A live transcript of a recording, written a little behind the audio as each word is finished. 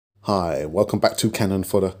Hi, welcome back to Cannon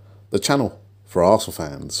Fodder, the channel for Arsenal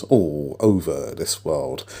fans all over this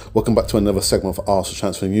world. Welcome back to another segment of Arsenal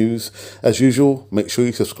transfer news. As usual, make sure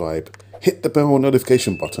you subscribe, hit the bell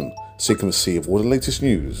notification button so you can receive all the latest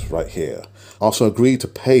news right here. Arsenal agreed to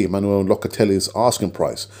pay Manuel Locatelli's asking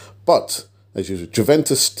price, but as usual,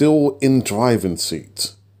 Juventus still in driving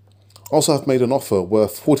seat. Also have made an offer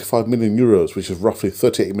worth 45 million euros, which is roughly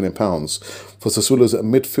 38 million pounds, for Sassuolo's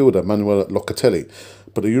midfielder Manuel Locatelli.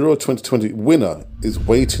 But the Euro 2020 winner is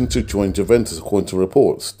waiting to join Juventus, according to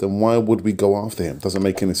reports. Then why would we go after him? Doesn't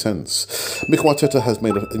make any sense. Mikel Arteta has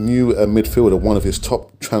made a new midfielder one of his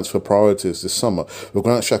top transfer priorities this summer, with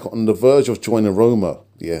Granit Xhaka on the verge of joining Roma.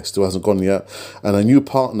 Yeah, still hasn't gone yet. And a new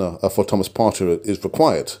partner for Thomas Partey is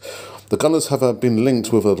required. The Gunners have been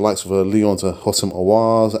linked with the likes of Lyon's Hossam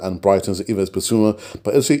Aouar and Brighton's Yves Bissouma,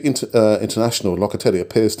 but as the international, Locatelli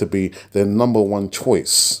appears to be their #1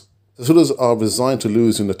 choice. The Sullers are resigned to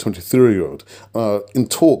losing the 23-year-old, in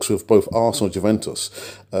talks with both Arsenal and Juventus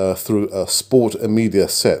through a sport and media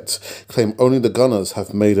set, claim only the Gunners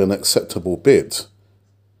have made an acceptable bid.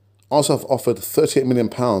 Also have offered £38 million,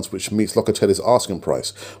 which meets Locatelli's asking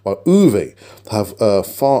price, while Juve have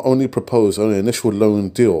only proposed an initial loan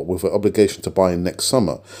deal with an obligation to buy next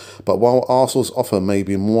summer. But while Arsenal's offer may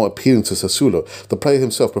be more appealing to Sassuolo, the player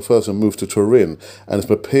himself prefers to move to Turin and is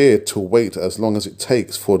prepared to wait as long as it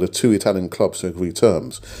takes for the two Italian clubs to agree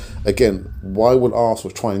terms. Again, why would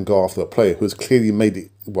Arsenal try and go after a player who has clearly made it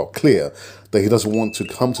clear that he doesn't want to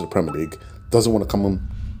come to the Premier League, doesn't want to come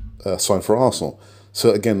and sign for Arsenal?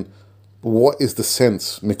 So again, what is the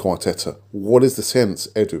sense, Mikel Arteta? What is the sense,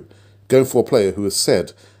 Edu, going for a player who has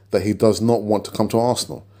said that he does not want to come to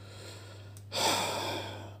Arsenal?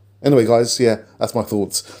 Anyway, guys, yeah, that's my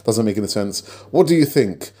thoughts. Doesn't make any sense. What do you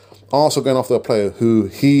think? Arsenal going after a player who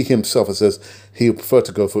he himself says he would prefer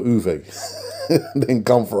to go for Juve than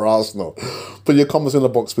come for Arsenal. Put your comments in the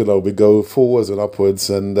box below. We go forwards and upwards.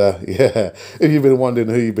 And yeah, if you've been wondering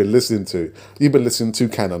who you've been listening to, you've been listening to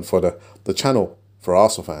Cannon Fodder, the channel for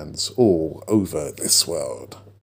Arsenal fans all over this world.